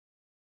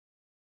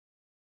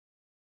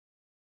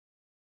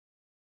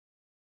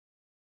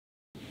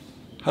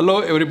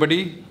Hello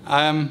everybody,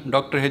 I am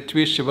Dr.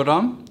 H.V.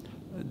 Shivaram,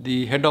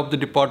 the head of the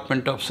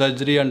Department of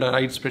Surgery and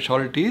Eye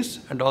Specialties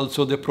and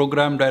also the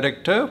Program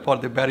Director for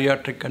the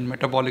Bariatric and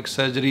Metabolic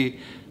Surgery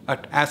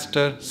at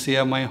Aster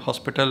CMI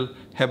Hospital,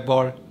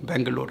 Hebbal,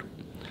 Bangalore.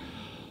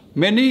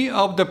 Many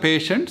of the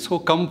patients who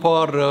come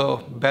for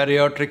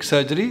bariatric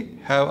surgery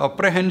have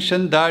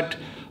apprehension that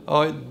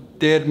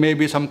there may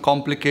be some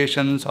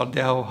complications or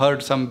they have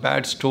heard some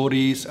bad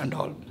stories and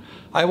all.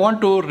 I want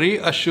to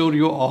reassure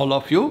you all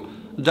of you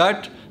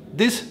that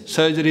this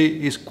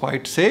surgery is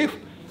quite safe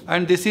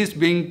and this is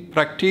being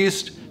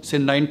practiced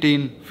since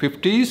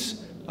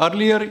 1950s.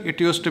 Earlier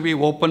it used to be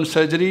open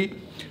surgery.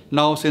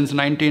 Now since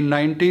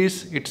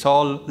 1990s it's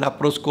all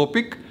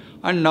laparoscopic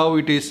and now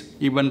it is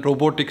even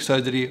robotic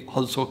surgery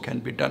also can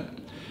be done.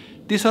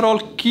 These are all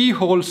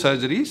keyhole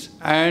surgeries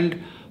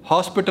and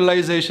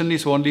hospitalization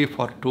is only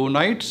for 2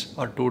 nights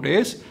or 2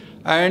 days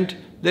and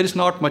there is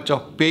not much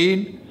of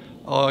pain.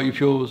 If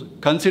you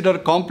consider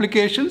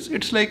complications,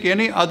 it's like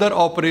any other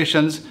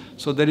operations,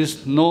 so there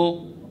is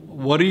no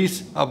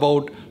worries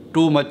about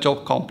too much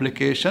of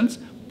complications,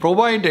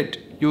 provided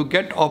you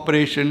get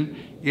operation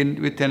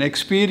with an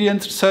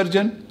experienced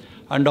surgeon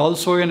and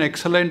also an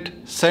excellent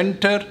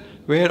center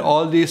where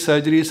all these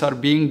surgeries are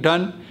being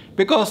done,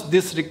 because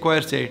this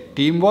requires a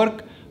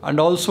teamwork and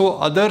also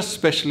other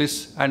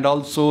specialists and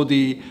also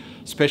the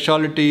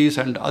specialties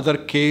and other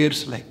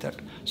cares like that.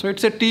 So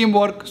it's a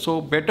teamwork, so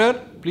better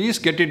please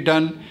get it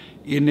done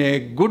in a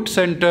good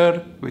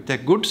center with a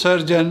good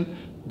surgeon,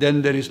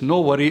 then there is no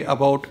worry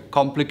about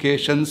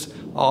complications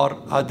or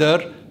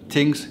other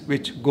things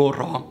which go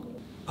wrong.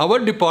 Our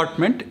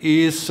department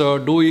is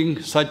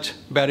doing such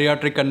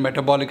bariatric and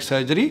metabolic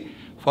surgery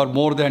for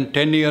more than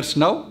 10 years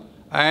now,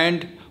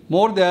 and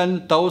more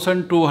than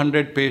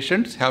 1,200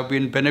 patients have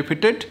been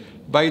benefited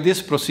by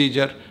this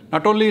procedure,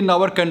 not only in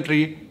our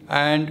country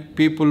and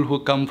people who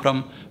come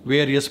from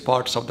various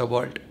parts of the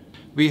world.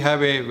 We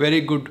have a very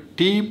good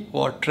team who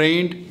are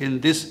trained in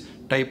this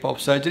type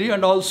of surgery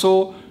and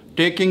also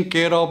taking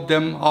care of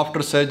them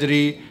after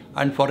surgery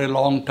and for a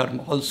long term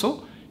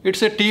also.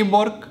 It's a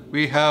teamwork.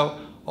 We have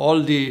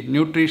all the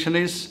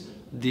nutritionists,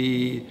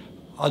 the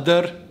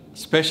other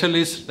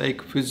specialists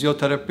like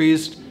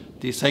physiotherapists,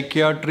 the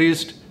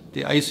psychiatrist,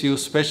 the ICU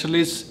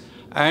specialists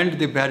and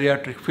the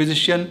bariatric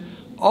physician.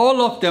 All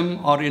of them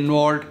are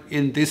involved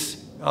in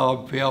this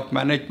way of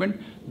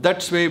management.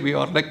 That's why we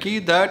are lucky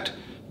that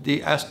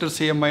the Aster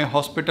CMI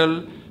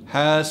Hospital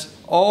has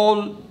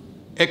all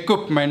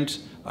equipments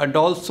and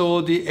also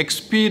the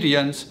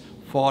experience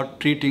for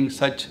treating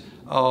such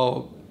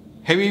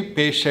heavy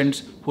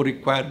patients who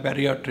require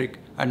bariatric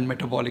and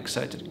metabolic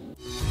surgery.